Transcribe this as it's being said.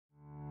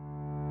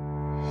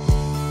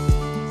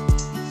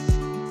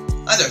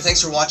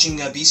thanks for watching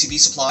BCB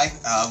Supply.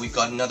 We've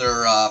got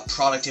another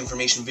product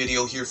information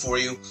video here for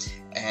you,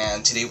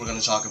 and today we're going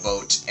to talk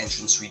about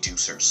entrance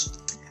reducers.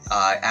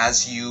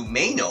 As you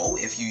may know,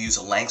 if you use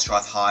a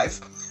Langstroth hive,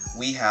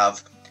 we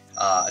have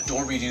a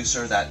door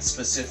reducer that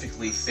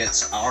specifically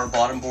fits our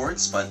bottom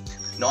boards, but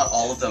not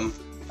all of them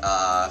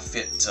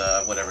fit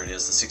whatever it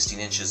is, the 16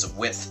 inches of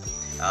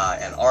width.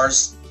 And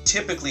ours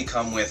typically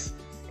come with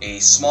a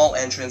small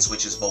entrance,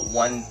 which is about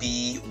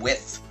 1B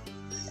width,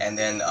 and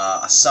then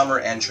a summer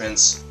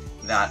entrance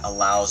that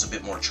allows a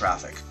bit more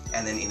traffic.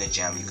 And then in a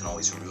jam you can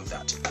always remove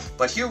that.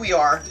 But here we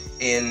are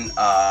in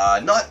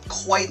not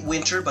quite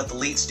winter, but the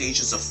late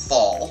stages of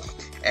fall,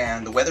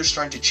 and the weather's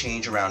starting to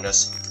change around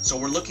us. So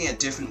we're looking at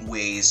different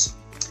ways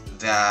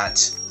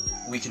that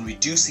we can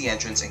reduce the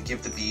entrance and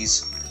give the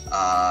bees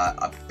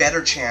a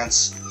better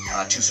chance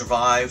to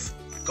survive,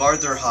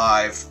 guard their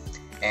hive,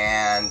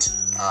 and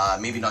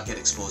maybe not get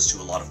exposed to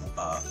a lot of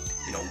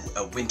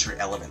winter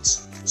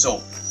elements.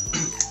 So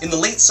in the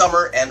late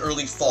summer and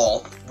early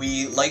fall,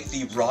 we like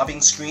the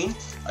robbing screen.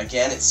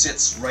 Again, it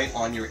sits right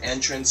on your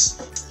entrance,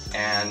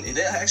 and it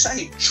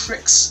actually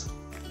tricks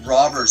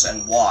robbers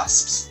and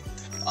wasps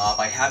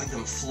by having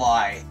them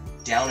fly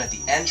down at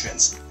the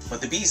entrance, but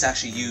the bees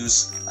actually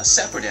use a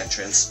separate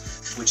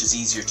entrance, which is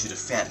easier to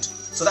defend.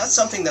 So that's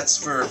something that's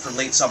for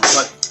late summer.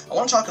 But I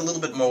want to talk a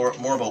little bit more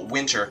about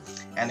winter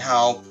and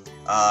how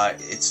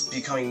it's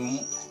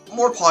becoming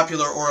more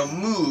popular, or a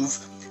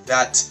move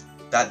that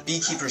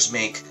beekeepers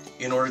make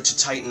in order to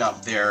tighten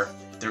up their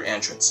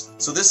entrance.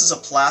 So this is a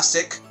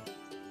plastic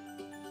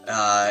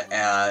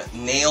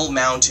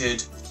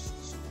nail-mounted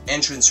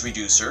entrance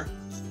reducer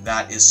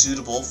that is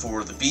suitable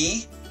for the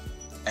bee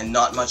and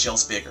not much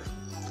else bigger.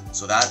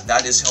 So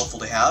that is helpful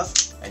to have,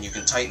 and you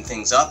can tighten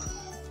things up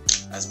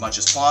as much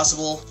as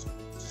possible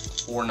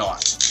or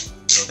not.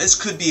 So this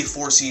could be a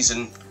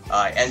four-season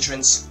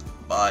entrance,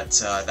 but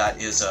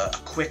that is a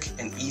quick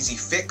and easy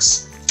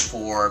fix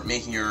for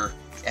making your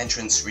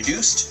entrance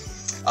reduced.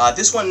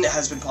 This one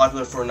has been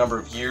popular for a number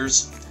of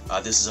years.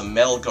 This is a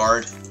metal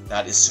guard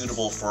that is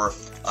suitable for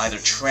either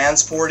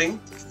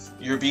transporting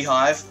your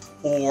beehive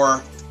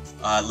or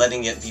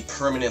letting it be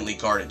permanently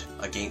guarded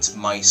against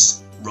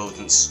mice,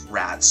 rodents,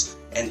 rats,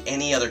 and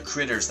any other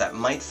critters that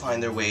might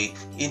find their way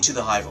into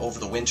the hive over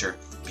the winter,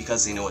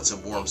 because they know it's a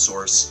warm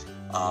source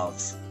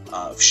of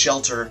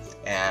shelter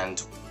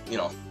and,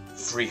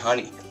 free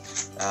honey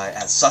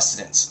as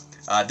sustenance.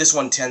 This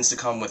one tends to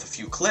come with a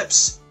few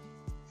clips,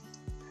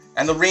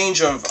 and the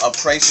range of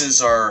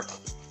prices are,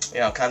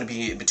 kind of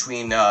be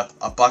between a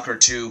buck or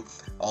two,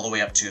 all the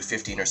way up to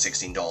 $15 or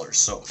 $16.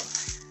 So,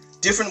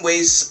 different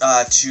ways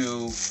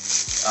to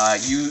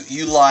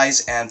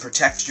utilize and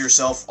protect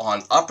yourself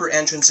on upper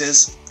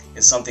entrances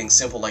is something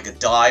simple like a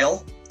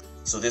dial.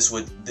 So this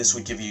would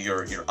give you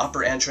your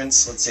upper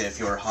entrance. Let's say if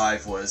your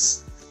hive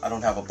was, I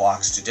don't have a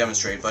box to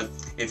demonstrate, but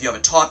if you have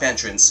a top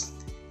entrance,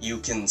 you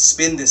can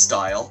spin this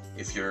dial.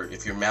 If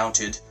you're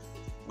mounted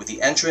with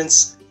the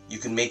entrance, you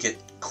can make it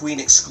queen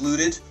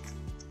excluded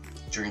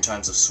during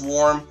times of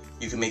swarm.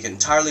 You can make it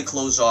entirely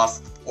closed off,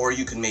 or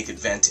you can make it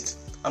vented.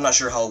 I'm not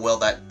sure how well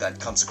that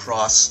comes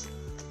across,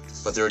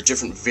 but there are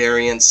different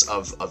variants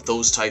of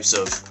those types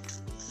of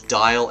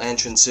dial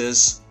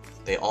entrances.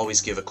 They always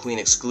give a queen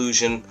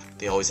exclusion,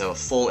 they always have a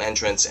full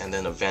entrance, and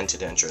then a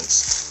vented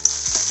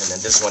entrance. And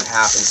then this one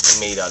happens to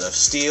be made out of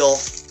steel.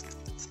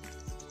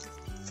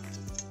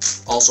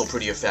 Also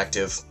pretty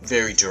effective,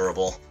 very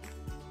durable,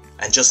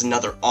 and just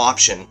another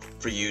option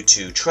for you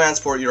to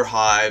transport your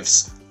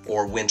hives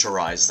or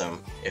winterize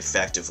them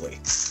effectively.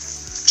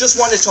 Just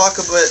wanted to talk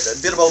a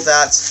bit about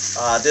that.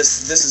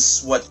 This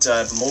is what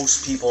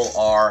most people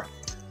are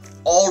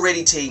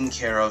already taking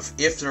care of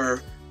if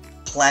they're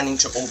planning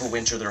to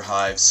overwinter their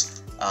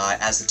hives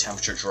as the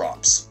temperature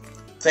drops.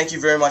 Thank you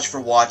very much for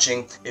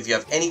watching. If you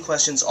have any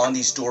questions on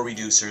these door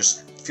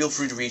reducers, feel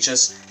free to reach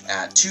us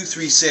at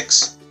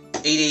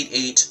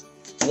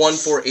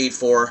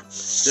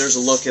 236-888-1484. There's a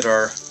look at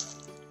our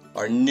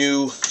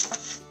new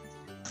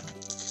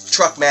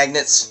truck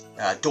magnets,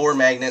 door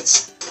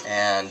magnets,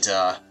 and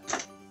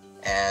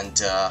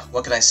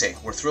what can I say?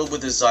 We're thrilled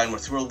with the design, we're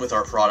thrilled with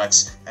our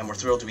products, and we're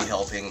thrilled to be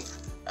helping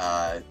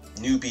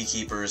new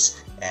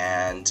beekeepers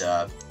and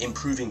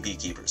improving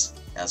beekeepers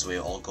as we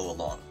all go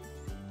along.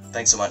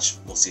 Thanks so much.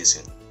 We'll see you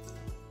soon.